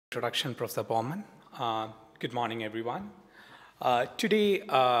Introduction, Professor Baumann. Good morning, everyone. Today,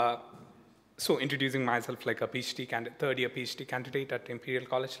 introducing myself like a third-year PhD candidate at Imperial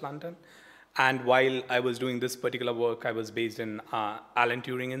College London. And while I was doing this particular work, I was based in Alan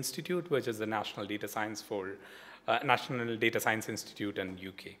Turing Institute, which is the National Data Science Institute in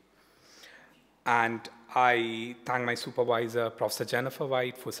UK. And I thank my supervisor, Professor Jennifer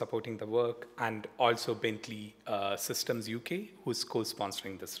White, for supporting the work, and also Bentley Systems UK, who's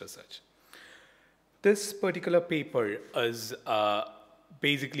co-sponsoring this research. This particular paper is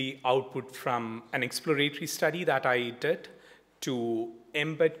basically output from an exploratory study that I did to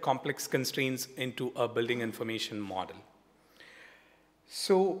embed complex constraints into a building information model.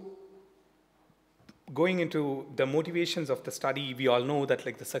 So, going into the motivations of the study, we all know that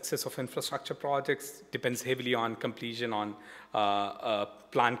the success of infrastructure projects depends heavily on completion, on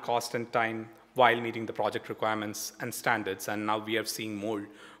planned cost and time, while meeting the project requirements and standards. And now we are seeing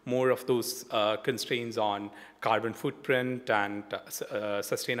more of those constraints on carbon footprint and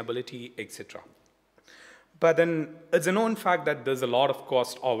sustainability, etc. But then it's a known fact that there's a lot of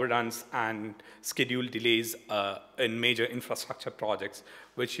cost overruns and schedule delays in major infrastructure projects,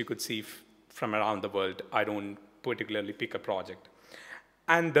 which you could see from around the world. I don't particularly pick a project.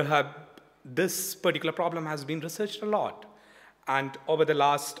 And this particular problem has been researched a lot. And over the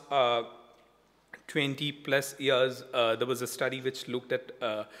last 20 plus years, there was a study which looked at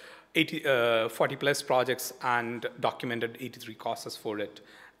 40 plus projects and documented 83 causes for it.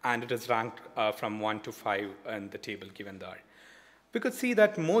 And it is ranked from 1 to 5 in the table given there. We could see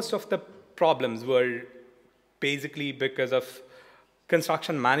that most of the problems were basically because of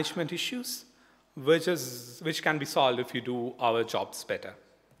construction management issues, which can be solved if you do our jobs better.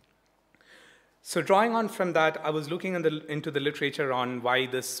 So drawing on from that, I was looking into the literature on why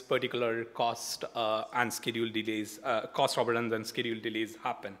this particular cost and schedule delays, cost overruns and schedule delays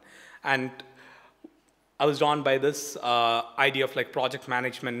happen. And I was drawn by this idea of project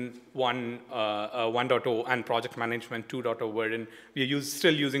management 1.0 and project management 2.0, wherein we are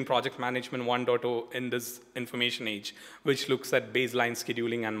still using project management 1.0 in this information age, which looks at baseline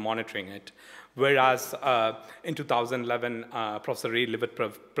scheduling and monitoring it. Whereas in 2011, Professor Ray Levitt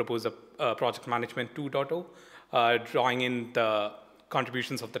proposed a project management 2.0, drawing in the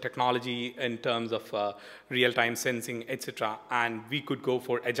contributions of the technology in terms of real-time sensing, etc. And we could go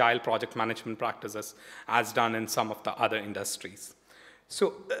for agile project management practices as done in some of the other industries.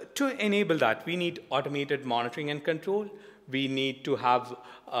 So to enable that, we need automated monitoring and control. We need to have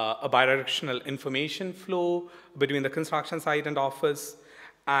a bidirectional information flow between the construction site and office.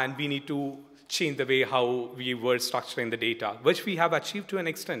 And we need to change the way how we were structuring the data, which we have achieved to an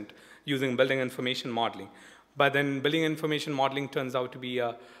extent using building information modeling. But then building information modeling turns out to be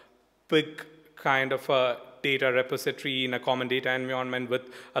a big kind of a data repository in a common data environment with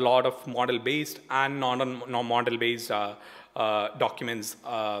a lot of model-based and non-model-based documents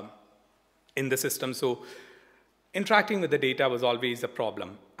in the system. So interacting with the data was always a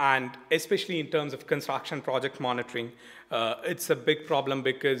problem. And especially in terms of construction project monitoring, it's a big problem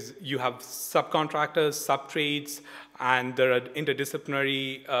because you have subcontractors, sub-trades, and there are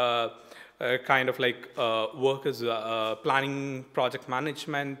interdisciplinary kind of workers, planning, project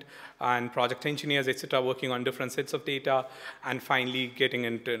management, and project engineers, etc., working on different sets of data, and finally getting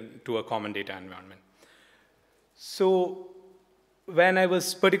into a common data environment. So when I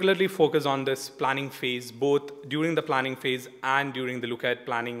was particularly focused on this planning phase, both during the planning phase and during the look-ahead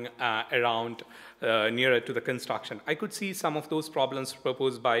planning around nearer to the construction, I could see some of those problems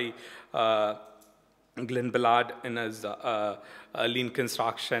proposed by Glenn Ballard in his lean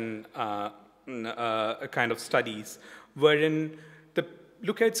construction kind of studies, wherein the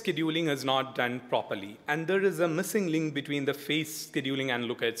look-ahead scheduling is not done properly. And there is a missing link between the phase scheduling and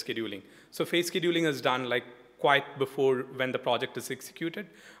look-ahead scheduling. So phase scheduling is done quite before when the project is executed,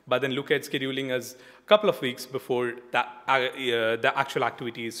 but then look-ahead scheduling is a couple of weeks before the actual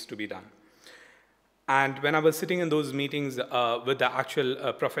activity is to be done. And when I was sitting in those meetings with the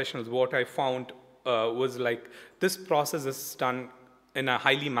actual professionals, what I found was this process is done in a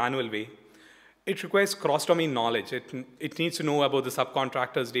highly manual way. It requires cross-domain knowledge. It needs to know about the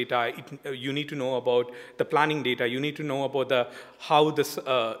subcontractors' data. You need to know about the planning data. You need to know about how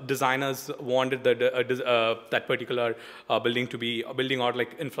the designers wanted that particular building or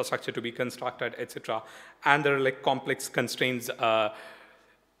infrastructure to be constructed, etc. And there are complex constraints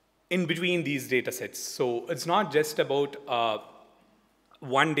in between these data sets. So it's not just about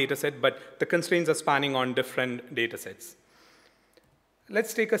one data set, but the constraints are spanning on different data sets.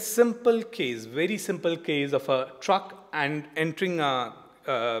 Let's take a simple case, very simple case of a truck and entering a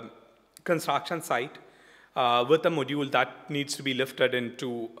construction site with a module that needs to be lifted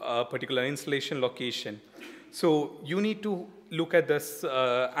into a particular installation location. So you need to look at this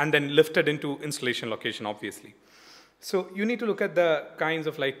and then lift it into installation location, obviously. So you need to look at the kinds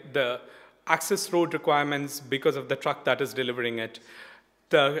of like the access road requirements because of the truck that is delivering it,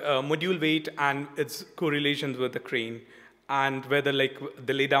 the module weight and its correlations with the crane, and whether like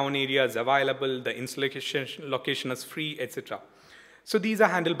the laydown area is available, the installation location is free, etc. So these are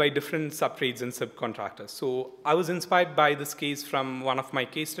handled by different subtrades and subcontractors. So I was inspired by this case from one of my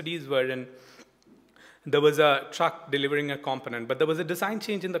case studies wherein there was a truck delivering a component, but there was a design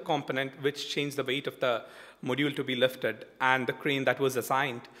change in the component which changed the weight of the module to be lifted, and the crane that was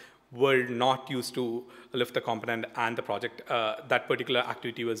assigned were not used to lift the component, and the project, that particular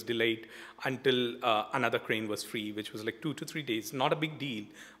activity was delayed until another crane was free, which was like 2 to 3 days. Not a big deal,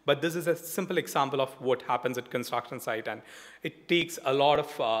 but this is a simple example of what happens at construction site, and it takes a lot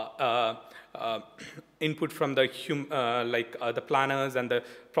of input from the the planners and the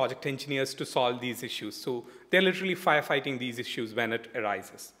project engineers to solve these issues. So they're literally firefighting these issues when it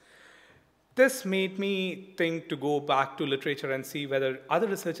arises. This made me think to go back to literature and see whether other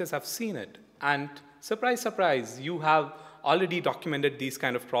researchers have seen it. And surprise, surprise, you have already documented these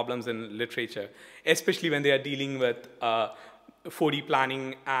kind of problems in literature, especially when they are dealing with 4D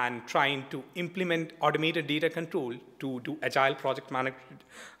planning and trying to implement automated data control to do agile project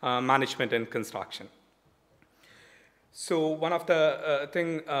management in construction. So one of the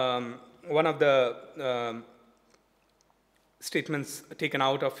statements taken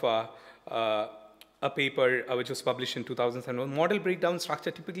out of a paper which was published in 2007, model breakdown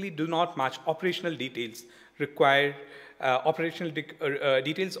structure typically do not match operational details required,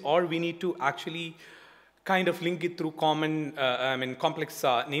 details, or we need to actually kind of link it through common, complex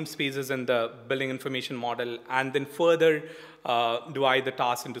namespaces in the building information model, and then further divide the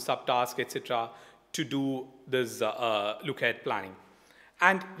tasks into subtasks, etc., to do this look-ahead planning.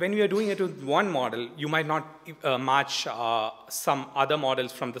 And when we are doing it with one model, you might not match some other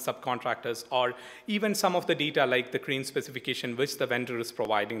models from the subcontractors, or even some of the data like the crane specification which the vendor is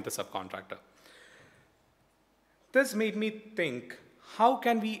providing the subcontractor. This made me think, how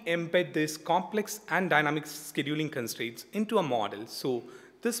can we embed this complex and dynamic scheduling constraints into a model? So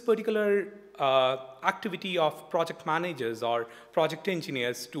this particular activity of project managers or project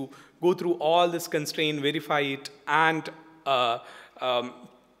engineers to go through all this constraint, verify it, and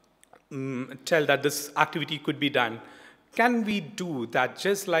tell that this activity could be done. Can we do that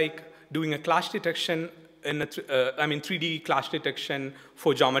just like doing a clash detection in a 3D clash detection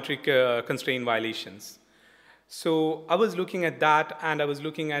for geometric constraint violations? So I was looking at that, and I was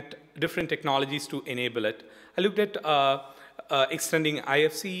looking at different technologies to enable it. I looked at extending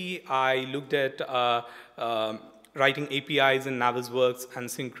IFC. I looked at writing APIs in Navisworks and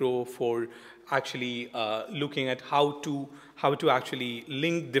Synchro for actually looking at how to actually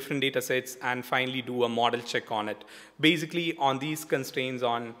link different data sets and finally do a model check on it. Basically on these constraints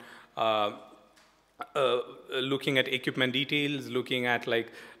on looking at equipment details, looking at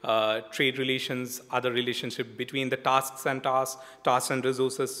like trade relations, other relationship between the tasks and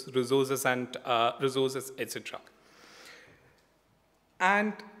resources, resources, etc.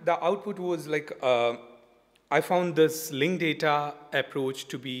 And the output was like, I found this linked data approach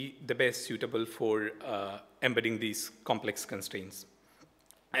to be the best suitable for embedding these complex constraints.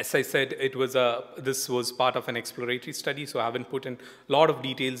 As I said, this was part of an exploratory study, so I haven't put in a lot of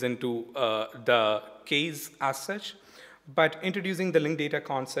details into the case as such. But introducing the linked data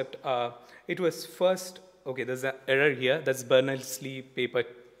concept, it was first, okay, there's an error here. That's Berners-Lee paper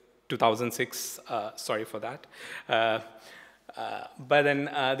 2006, sorry for that. But then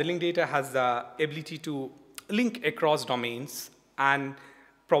the linked data has the ability to link across domains and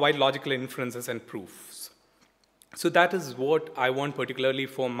provide logical inferences and proofs. So that is what I want particularly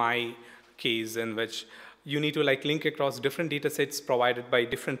for my case, in which you need to like link across different data sets provided by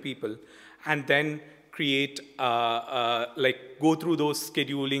different people, and then create, like go through those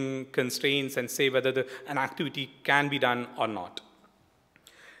scheduling constraints and say whether an activity can be done or not.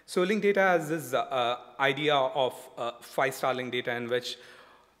 So linked data has this idea of 5-star linked data, in which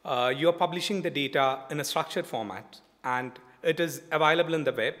you are publishing the data in a structured format, and it is available in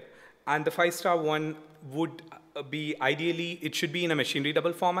the web. And the 5-star one would be ideally, it should be in a machine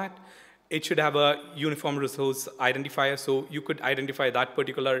readable format. It should have a uniform resource identifier, so you could identify that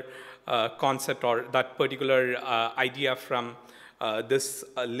particular concept or that particular idea from this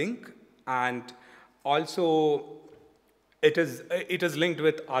link. And also, it is linked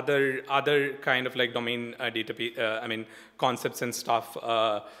with other kind of like domain concepts and stuff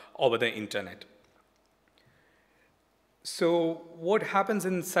over the internet. So what happens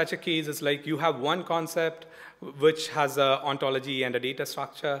in such a case is like you have one concept which has an ontology and a data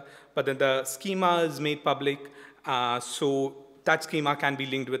structure, but then the schema is made public, so that schema can be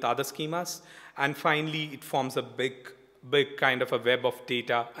linked with other schemas, and finally it forms a big kind of a web of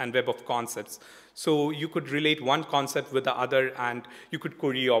data and web of concepts. So you could relate one concept with the other, and you could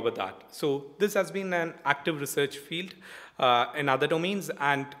query over that. So this has been an active research field in other domains,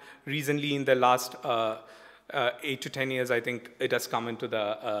 and recently in the last 8 to 10 years, I think it has come into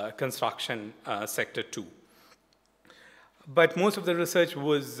the construction sector too. But most of the research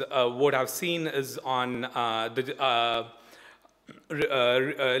was, what I've seen is on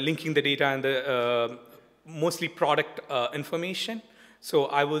linking the data and the mostly product information. So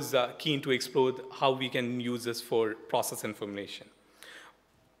I was keen to explore how we can use this for process information.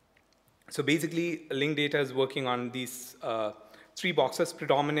 So basically, linked data is working on these 3 boxes,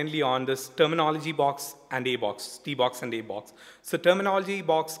 predominantly on this terminology box and A box, T box and A box. So terminology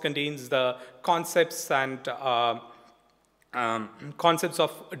box contains the concepts and concepts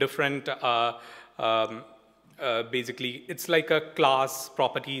of different, basically, it's like a class,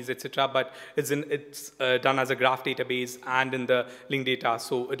 properties, etc. But it's done as a graph database and in the linked data.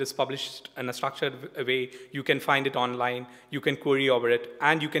 So it is published in a structured way. You can find it online. You can query over it,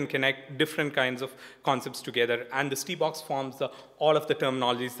 and you can connect different kinds of concepts together. And this T box forms all of the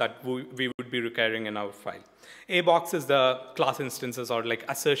terminologies that we would be requiring in our file. A box is the class instances or like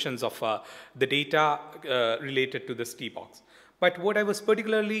assertions of the data related to this T box. But what I was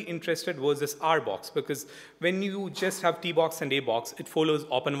particularly interested was this R box, because when you just have T box and A box, it follows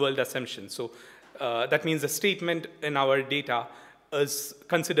open world assumptions. So that means the statement in our data is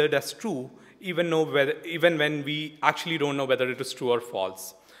considered as true, even when we actually don't know whether it is true or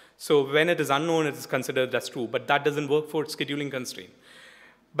false. So when it is unknown, it is considered as true, but that doesn't work for scheduling constraint.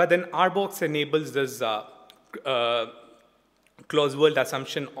 But then R box enables this closed world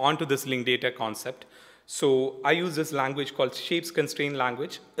assumption onto this linked data concept. So I use this language called Shapes Constraint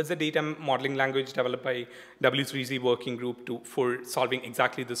Language. It's a data modeling language developed by W3C working group for solving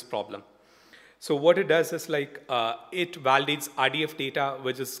exactly this problem. So what it does is like it validates RDF data,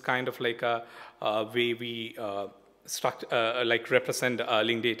 which is kind of like a way we represent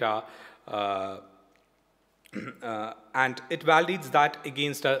linked data, and it validates that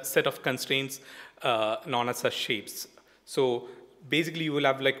against a set of constraints known as shapes. So basically, you will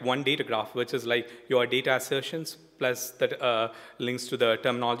have like one data graph, which is like your data assertions plus that links to the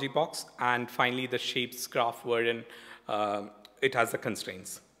terminology box, and finally the shapes graph wherein it has the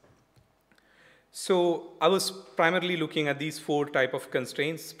constraints. So I was primarily looking at these 4 types of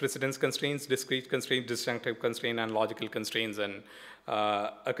constraints: precedence constraints, discrete constraint, disjunctive constraint, and logical constraints. And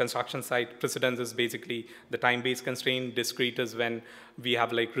a construction site, precedence is basically the time-based constraint. Discrete is when we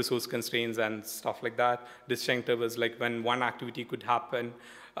have like resource constraints and stuff like that. Disjunctive is like when one activity could happen.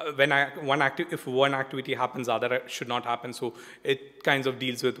 If one activity happens, other should not happen. So it kinds of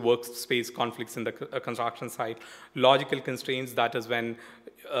deals with workspace conflicts in the construction site. Logical constraints, that is when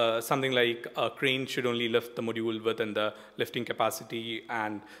something like a crane should only lift the module within the lifting capacity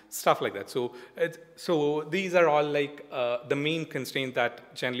and stuff like that. So these are all like the main constraints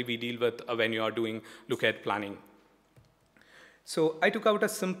that generally we deal with when you are doing look-ahead planning. So I took out a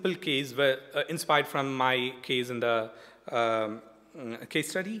simple case where, inspired from my case in the case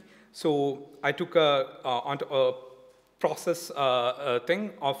study. So I took onto a process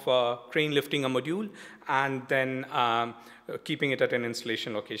thing of crane lifting a module and then keeping it at an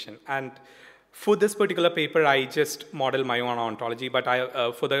installation location. And for this particular paper, I just modeled my own ontology, but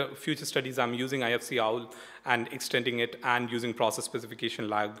for the future studies, I'm using SHACL and extending it and using process specification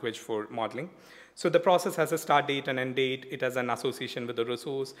language for modeling. So the process has a start date and end date. It has an association with the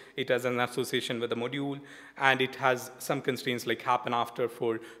resource. It has an association with the module. And it has some constraints like happen after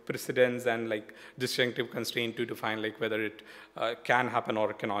for precedence and like disjunctive constraint to define like whether it can happen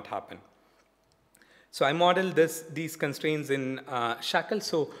or cannot happen. So I modeled these constraints in SHACL.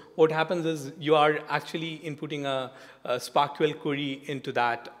 So what happens is you are actually inputting a SPARQL query into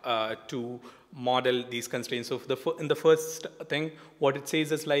that to model these constraints. So in the first thing, what it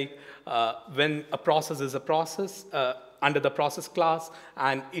says is like when a process is a process under the process class,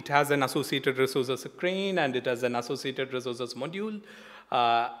 and it has an associated resource as a crane, and it has an associated resource as module,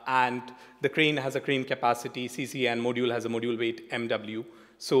 and the crane has a crane capacity, CC, and module has a module weight, MW.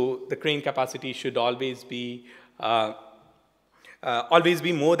 So the crane capacity should always be more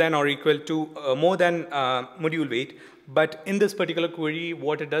than or equal to more than module weight, But in this particular query,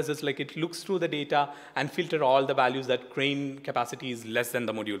 what it does is like it looks through the data and filter all the values that crane capacity is less than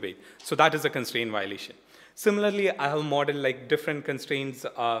the module weight. So that is a constraint violation. Similarly, I have modeled like different constraints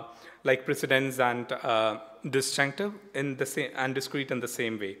like precedence and disjunctive in the same and discrete in the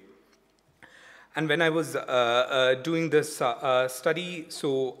same way. And when I was doing this study,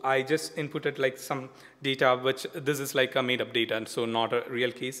 so I just inputted like some data, which this is like a made-up data, and so not a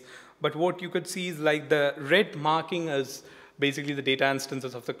real case. But what you could see is like the red marking is basically the data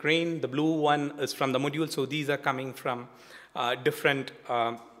instances of the crane. The blue one is from the module. So these are coming from different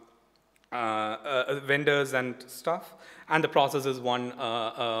vendors and stuff. And the process is one,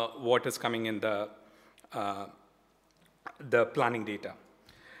 what is coming in the planning data.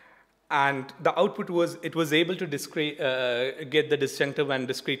 And the output was, it was able to get the disjunctive and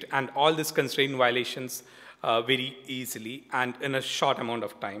discrete and all these constraint violations very easily and in a short amount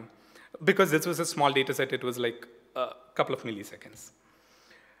of time. Because this was a small data set, it was like a couple of milliseconds.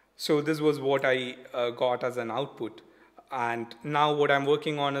 So this was what I got as an output. And now what I'm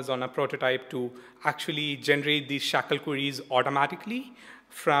working on is on a prototype to actually generate these SHACL queries automatically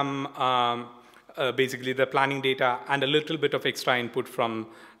from basically the planning data and a little bit of extra input from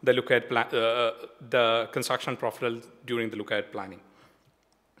the the construction profile during the look-ahead planning.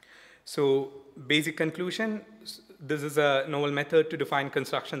 So basic conclusion, this is a novel method to define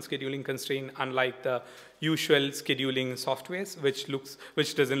construction scheduling constraint, unlike the usual scheduling softwares,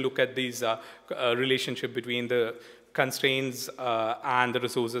 which doesn't look at these relationship between the constraints and the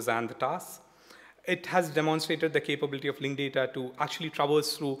resources and the tasks. It has demonstrated the capability of linked data to actually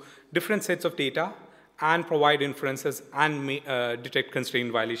traverse through different sets of data and provide inferences and detect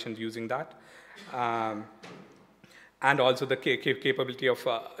constraint violations using that. And also the capability of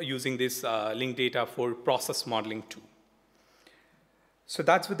using this linked data for process modeling too. So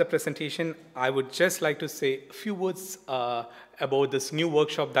that's with the presentation. I would just like to say a few words about this new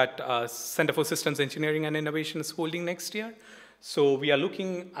workshop that Center for Systems Engineering and Innovation is holding next year. So we are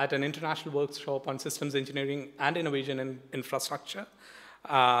looking at an international workshop on systems engineering and innovation in infrastructure.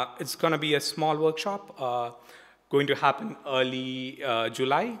 It's going to be a small workshop, going to happen early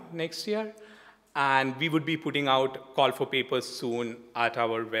July next year. And we would be putting out call for papers soon at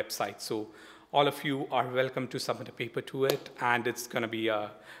our website. So all of you are welcome to submit a paper to it. And it's going to be,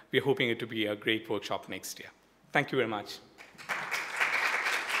 we're hoping it to be a great workshop next year. Thank you very much.